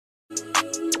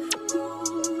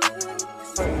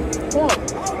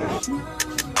I'm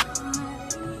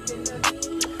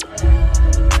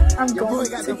Your going boy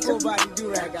got to the full body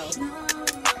do-rag out.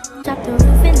 Drop the roof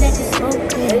and let it smoke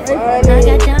it. I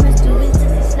got diamonds to it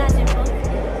till it's not in.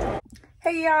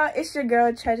 Hey y'all, it's your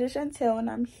girl Treasure Chantel and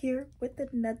I'm here with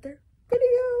another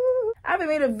video. I haven't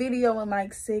made a video in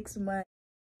like 6 months.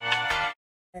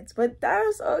 But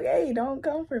that's okay. Don't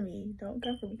come for me. Don't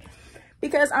come for me.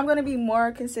 Because I'm gonna be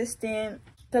more consistent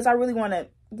because I really want to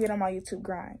get on my YouTube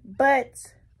grind. But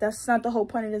that's not the whole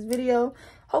point of this video.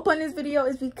 Whole point of this video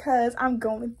is because I'm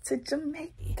going to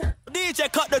Jamaica.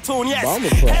 DJ cut the tune, yes.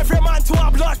 Every man to a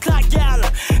blood clot, girl.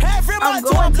 Every man to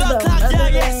a blood clot, girl,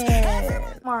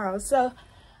 yes. Tomorrow. So,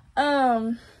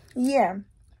 yeah.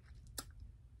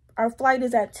 Our flight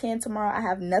is at 10 tomorrow. I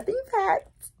have nothing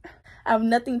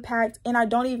packed. And I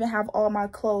don't even have all my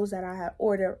clothes that I have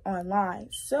ordered online.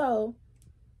 So,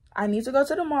 I need to go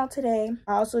to the mall today.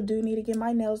 I also do need to get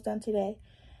my nails done today.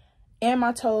 And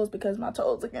my toes, because my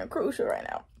toes looking crucial right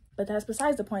now. But that's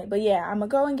besides the point. But yeah, I'm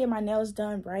going to go and get my nails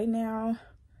done right now.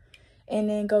 And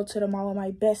then go to the mall with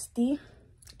my bestie.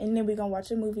 And then we're going to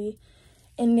watch a movie.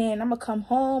 And then I'm going to come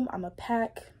home. I'm going to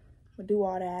pack. I'm going to do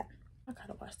all that. I got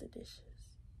to wash the dishes.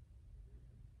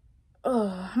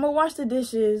 I'm going to wash the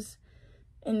dishes.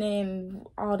 And then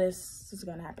all this is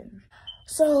going to happen.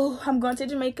 So I'm going to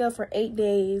Jamaica for 8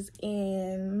 days.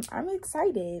 And I'm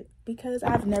excited. Because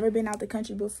I've never been out the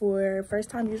country before. First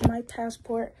time using my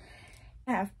passport.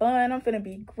 Have fun. I'm finna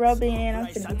be grubbing. I'm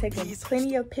finna be taking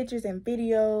plenty of pictures and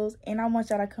videos. And I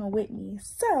want y'all to come with me.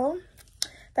 So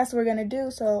that's what we're gonna do.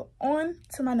 So on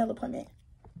to my nail appointment.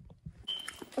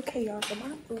 Okay, y'all. So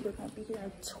my Uber gonna be here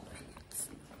in 2 minutes.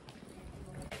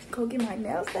 Go get my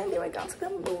nails done. Then we go to the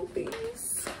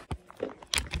movies.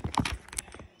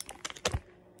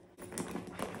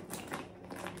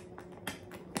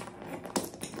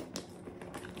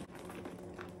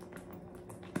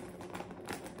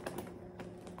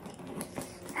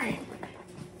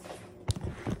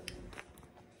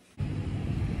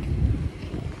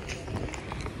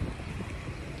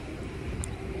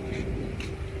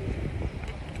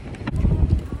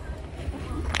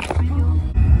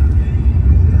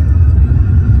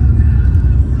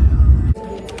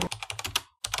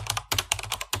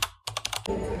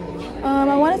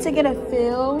 I wanted to get a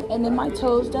fill and then my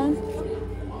toes done.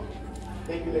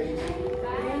 Thank you, ladies.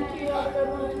 Thank you. Have a good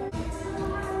one.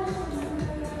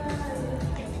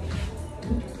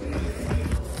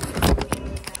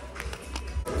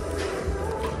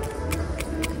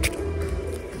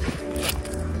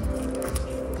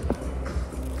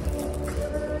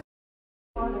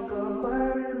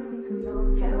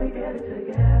 Can we get it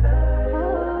together?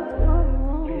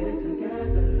 Get it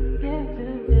together. Get it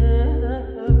together.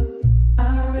 I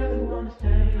really wanna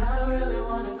stay. I really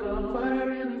wanna go. But I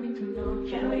really need to know.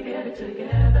 Can we get it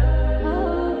together?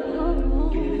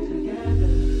 Get it together.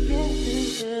 Get it together.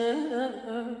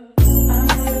 I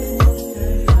really wanna stay.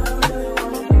 I really wanna go.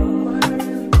 But I really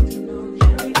need to know.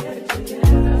 Can we get it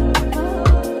together?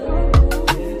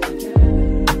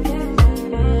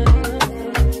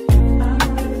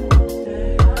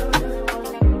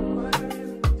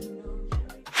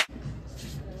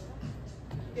 Get it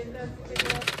together. Get it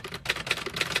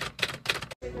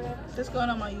together. Just going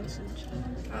on my YouTube channel.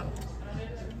 Oh.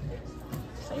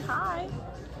 Say hi.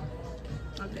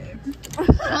 Okay.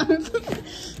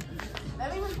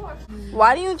 Let me record.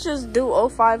 Why do you just do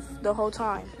 05 the whole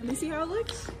time? Let me see how it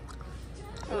looks.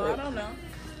 Oh, I don't know.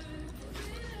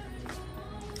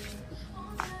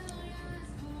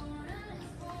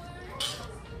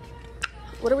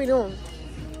 What are we doing?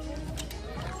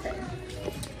 Okay.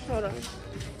 Hold on.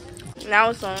 Now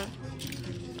it's on.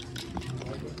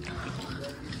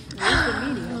 Where's the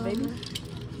medium, baby?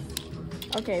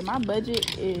 Okay, my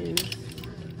budget is...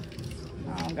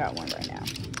 I don't got one right now.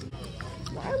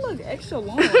 Why it look extra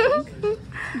long?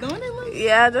 Don't it look?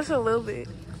 Yeah, just a little bit.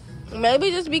 Maybe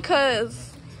just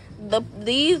because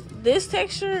this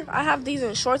texture, I have these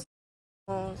in shorts.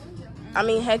 I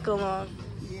mean, hecka long.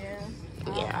 Yeah.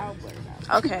 Yeah. I'll blur it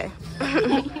out. Okay.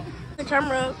 The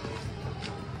camera up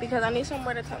because I need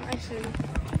somewhere to tuck my shoe.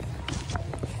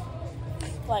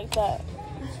 Like that.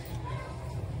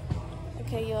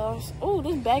 Okay, y'all. Oh,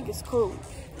 this bag is cool.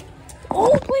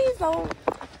 Oh, please don't.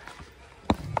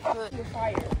 You're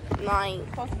fired. No, I ain't.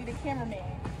 Supposed to be the cameraman.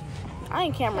 I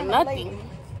ain't camera nothing.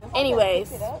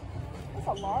 Anyways. That's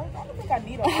a large. I don't think I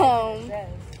need a large dress.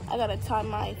 I gotta tie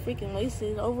my freaking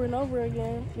laces over and over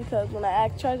again because when I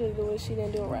asked Treasure to do it, she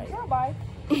didn't do it right. Girl, bye.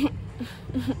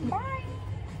 Bye.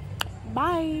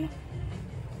 Bye.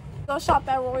 Go shop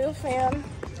at Royal Fam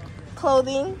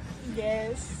Clothing.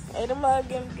 Yes. Ate them up,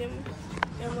 give them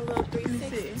a little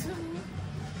 360.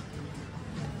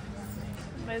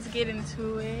 Let's get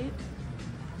into it.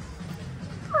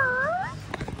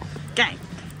 Gang.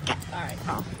 Alright.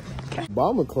 Oh. Okay.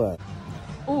 Bomber clap.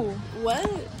 Ooh.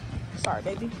 What? Sorry,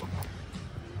 baby.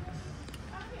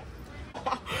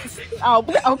 I'll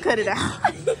cut it out.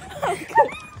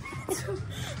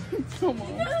 Come on.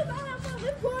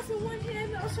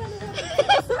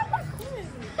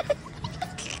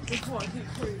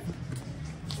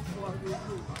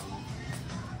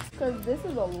 Because this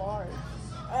is a large.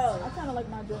 Oh. I kind of like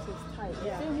my dresses tight.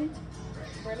 You feel me?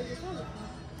 Where did you find it?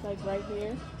 Like right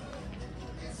here.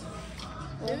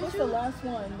 Well, this is the last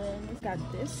one. Then it's got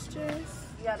this dress.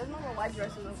 Yeah, there's no more white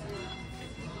dresses over here.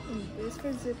 And this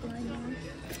for zip line.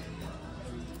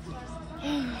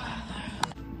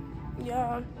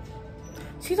 Yeah.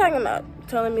 She's talking about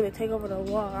telling me to take over the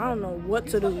wall. I don't know what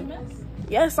to do.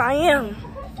 Yes, I am.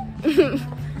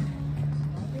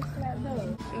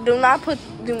 Do not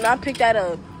pick that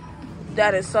up.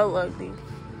 That is so ugly.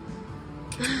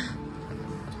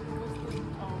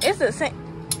 It's the same.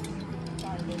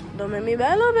 Don't make me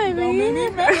bad, little baby. Don't make me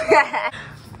bad.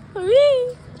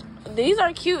 These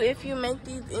are cute if you make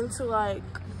these into like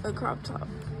a crop top.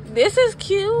 This is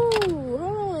cute.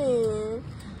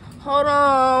 Hold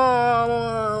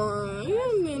on.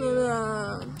 You mean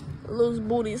loose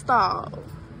booty style?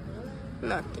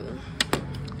 Nothing.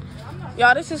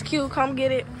 Y'all, this is cute. Come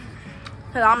get it.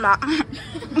 Cause I'm not. How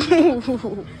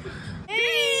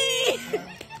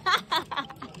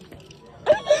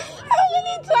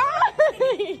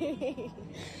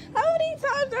many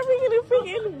times are we gonna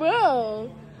freaking bro?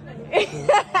 They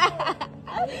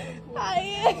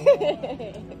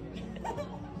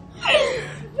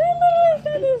literally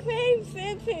said the same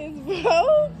sentence, bro.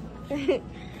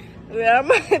 Yeah, I'm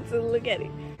gonna have to look at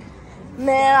it.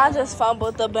 Man, I just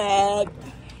fumbled the bag.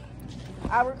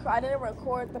 I didn't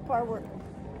record the part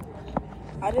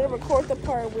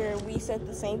where we said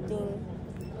the same thing.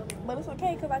 But it's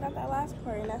okay because I got that last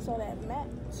part and that's all that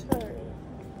mattered.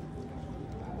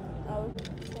 Oh,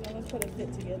 so let's put a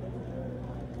fit together.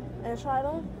 And try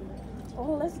them?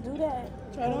 Oh, let's do that.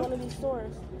 Try in one of these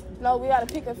stores. No, we gotta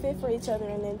pick a fit for each other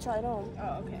and then try it on.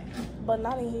 Oh, okay. But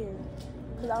not in here.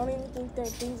 Because I don't even think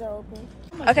that these are open.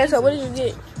 Okay, so what did you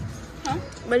get? Huh?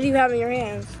 What do you have in your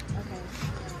hands? Okay.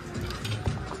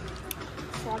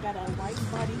 So I got a white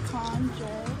bodycon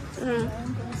dress. Mm-hmm.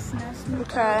 I'm gonna snatch me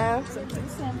Okay. some cute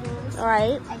symbols.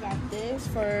 Alright. I got this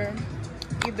for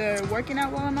either working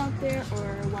out while I'm out there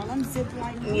or while I'm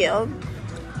ziplining. Yep.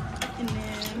 And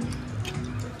then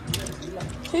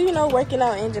Who you know working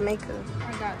out in Jamaica?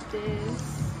 I got this.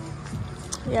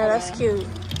 Yeah, that's cute.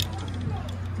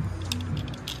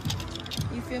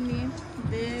 You feel me?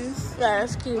 This. Yeah,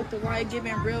 that's cute. With the white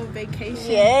giving real vacation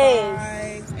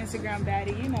Yes. vibes. Instagram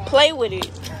baddie, you know. Play with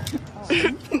it.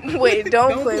 Wait,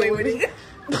 don't play with it.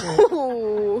 Don't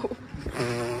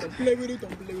play with it.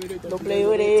 Don't play with it. Don't play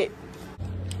with it.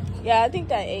 Yeah, I think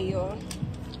that A, y'all.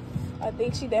 I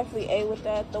think she definitely A with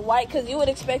that. The white, because you would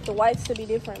expect the whites to be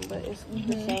different, but it's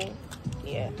the same.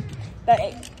 Yeah. That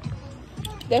A.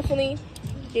 Definitely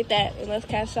get that and let's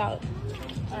cash out.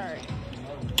 Alright.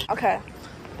 Okay.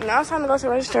 Now it's time to go to the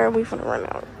register and we finna run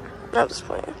out. I'm just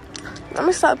playing. Let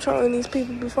me stop trolling these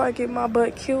people before I get my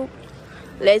butt cute.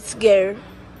 Let's go.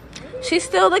 She's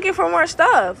still looking for more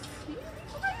stuff.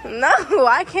 No,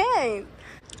 I can't.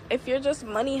 If you're just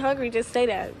money hungry, just say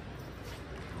that.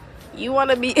 You want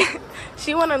to be...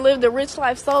 She want to live the rich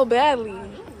life so badly.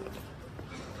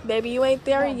 Baby, you ain't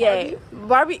there yet.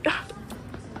 Barbie...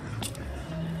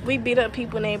 We beat up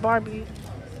people named Barbie.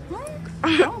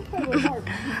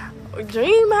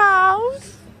 Dream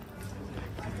house.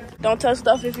 Don't touch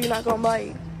stuff if you're not gonna buy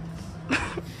it.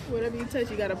 Whatever you touch,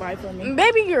 you gotta buy from me.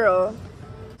 Baby girl.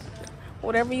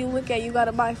 Whatever you look at, you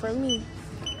gotta buy from me.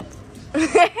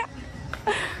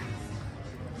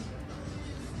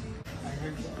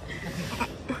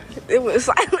 It was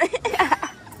silent.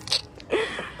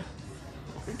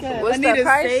 Because What's I need the to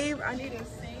price? save. I need to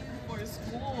save for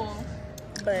school,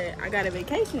 but I got a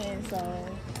vacation, so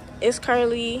It's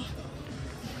currently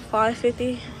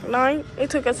 5:59. It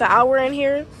took us an hour in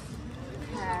here.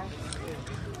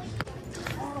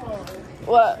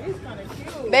 What? it's kind of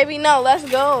cute. Baby, no, let's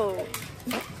go.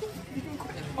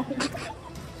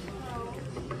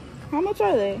 How much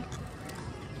are they?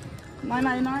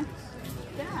 $9.99.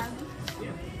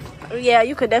 Yeah,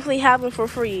 you could definitely have them for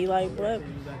free. Like, what?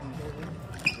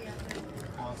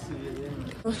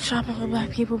 We're shopping for black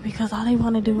people because all they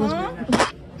want to do is...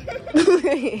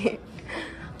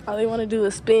 all they want to do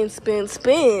is spin, spin,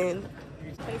 spin.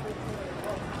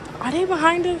 Are they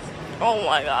behind us? Oh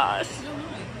my gosh.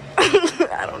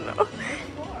 I don't know.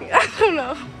 I don't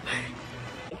know.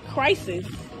 Crisis.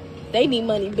 They need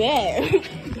money bad.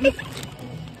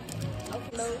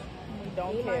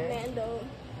 Don't Need my care. Mando.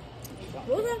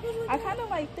 What was that? I kind of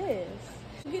like this.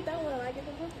 You get that one, I get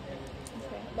the one.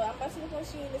 Okay. But I first look on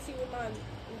Shein to see what my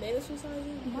bathing suit size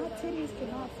is. My titties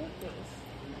cannot fit this.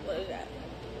 What is that?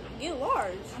 Get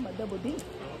large. I'm a double D.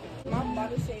 My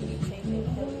body shape be changing.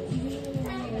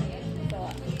 So,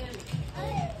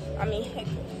 I mean, heck.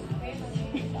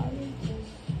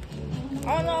 I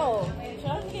don't know. Should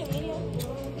I get medium?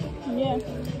 Yeah.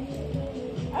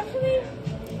 Actually,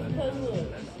 because look.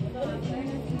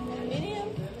 Medium?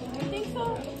 You think so?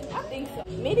 I think so.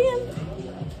 Medium?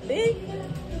 Big?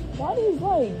 Why these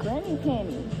like granny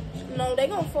panties? No, they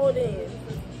gonna fold in.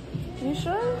 You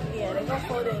sure? Yeah, they gonna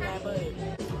fold in that, but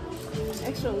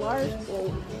extra large.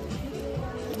 Well,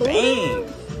 Dang.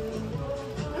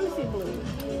 let me see blue.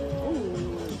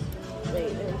 Ooh.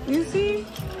 Wait, You see?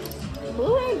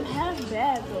 blue ain't half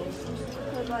bad though.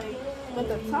 Cause like, but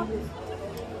the top is.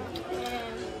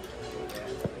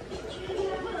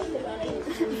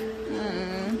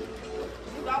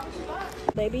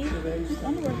 Baby. I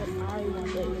wonder where the eye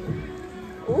one day.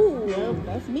 Ooh, Yep,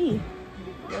 that's me.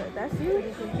 that's you.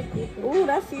 Ooh,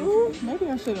 that's you. Maybe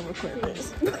I shouldn't record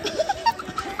this.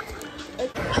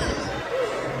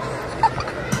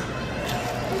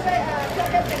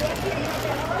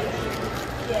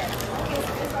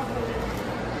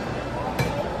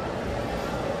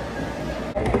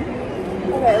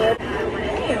 Okay,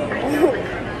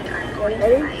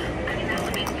 ready?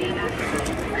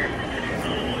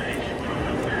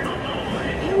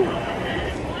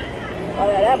 Oh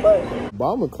yeah, that butt.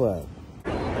 Bomber clap.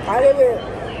 I give it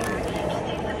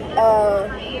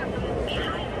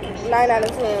 9 out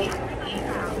of 10.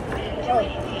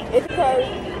 It's because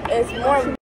it's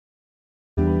more.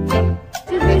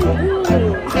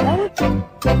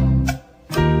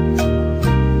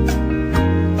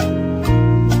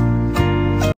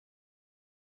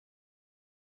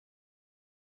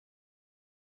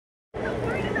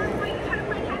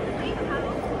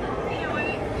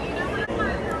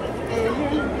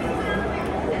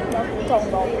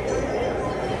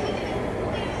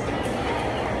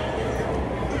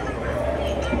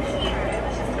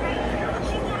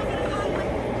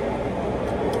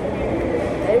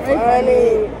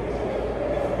 Funny.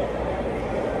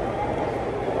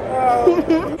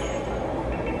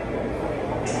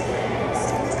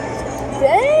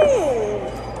 Dang.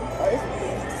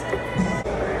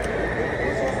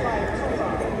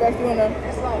 Guys, you wanna?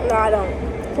 No, I don't.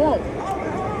 Come on.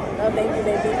 No, thank you,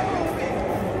 baby.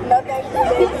 No, thank you,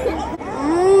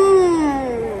 baby.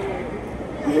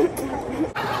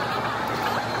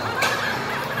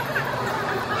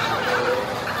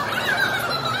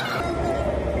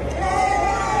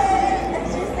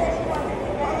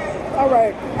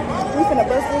 Alright. We finna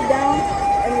bust this down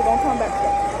and we're gonna come back to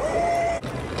it.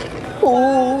 Who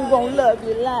gon' love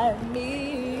you like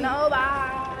me?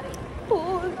 Nobody.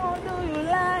 Who's gonna do you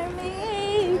like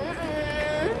me?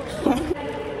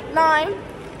 9.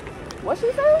 What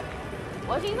she say?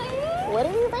 What you think? What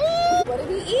did he say? What did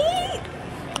we eat?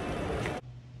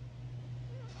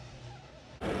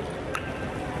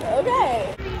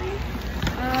 Okay.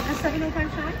 A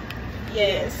 705 shot?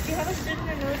 Yes. Do you have a student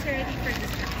or military ID for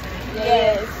discount?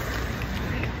 Yes.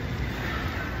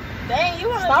 Dang, you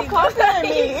want to Stop costing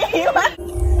me.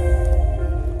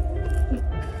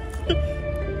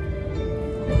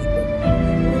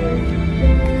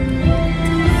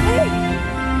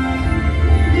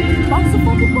 Box of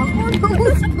fucking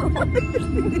popcorn.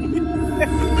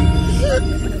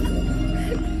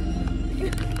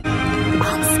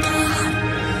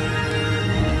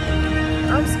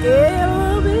 I'm scared a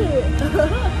little bit.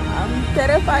 I'm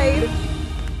terrified.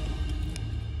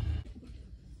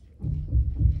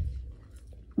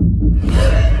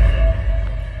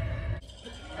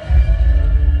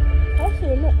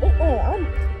 Actually, no,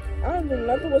 I don't do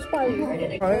nothing with spicy.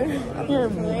 Hear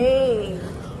me.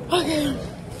 Okay.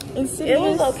 It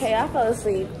was okay. I fell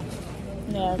asleep.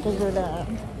 Yeah, because we're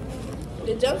done.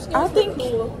 The jump scares I think were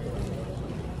cool.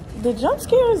 the jump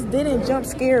scares didn't jump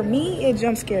scare me. It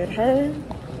jump scared her.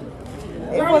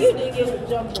 It Girl, was you did get a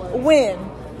jump one. when.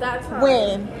 That time.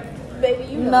 When. Baby,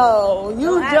 you know. No, you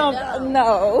Don't act jumped. dumb.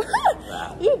 No,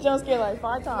 you jump scared like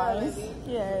 5 times.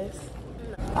 Yes.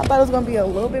 I thought it was gonna be a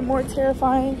little bit more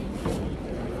terrifying,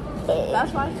 but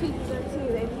That's why I keep you there too,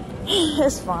 baby.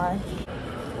 it's fine.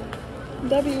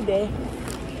 W day.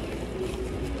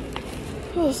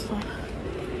 It was fun.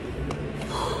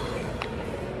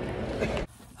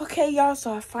 Okay, y'all.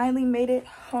 So I finally made it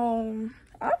home.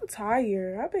 I'm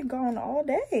tired. I've been gone all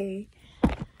day.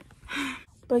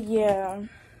 But yeah,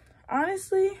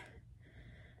 honestly,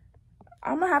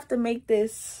 I'm gonna have to make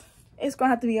this it's gonna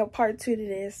have to be a part 2 to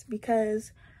this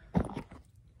because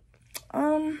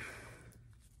I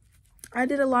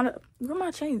did a lot of, where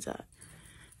my chains at?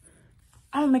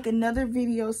 I'll make another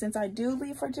video since I do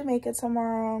leave for Jamaica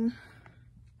tomorrow.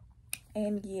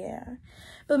 And yeah,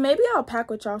 but maybe I'll pack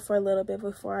with y'all for a little bit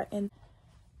before I end.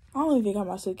 I don't even got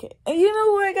my suitcase. And you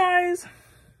know what, guys?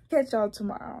 Catch y'all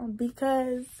tomorrow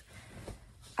because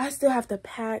I still have to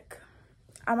pack.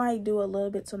 I might do a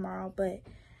little bit tomorrow, but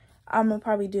I'm gonna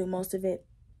probably do most of it.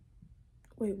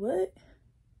 Wait, what?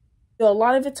 Do a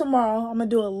lot of it tomorrow. I'm gonna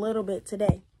do a little bit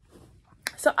today.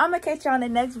 So I'm gonna catch y'all in the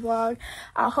next vlog.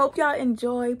 I hope y'all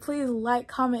enjoy. Please like,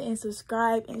 comment, and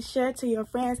subscribe, and share to your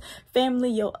friends, family,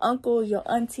 your uncles, your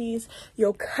aunties,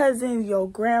 your cousins, your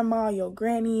grandma, your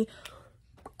granny,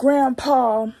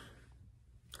 grandpa,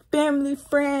 family,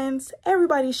 friends,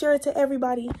 everybody. Share it to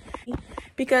everybody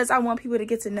because I want people to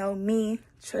get to know me,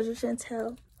 Treasure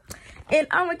Chantel. And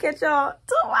I'm gonna catch y'all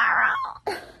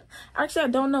tomorrow. Actually, I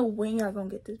don't know when y'all gonna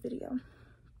get this video.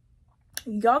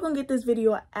 Y'all gonna get this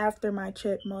video after my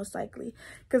trip, most likely,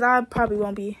 because I probably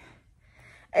won't be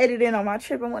editing on my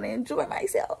trip. I want to enjoy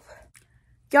myself.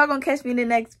 Y'all gonna catch me in the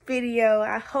next video.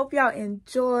 I hope y'all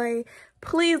enjoy.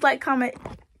 Please like, comment,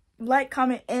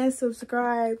 and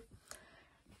subscribe.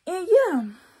 And yeah,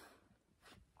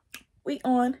 we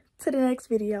on to the next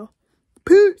video.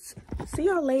 Peace. See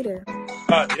y'all later.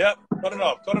 Yep. Cut it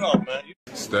off, man.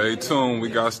 Stay tuned. We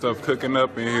got stuff cooking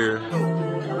up in here.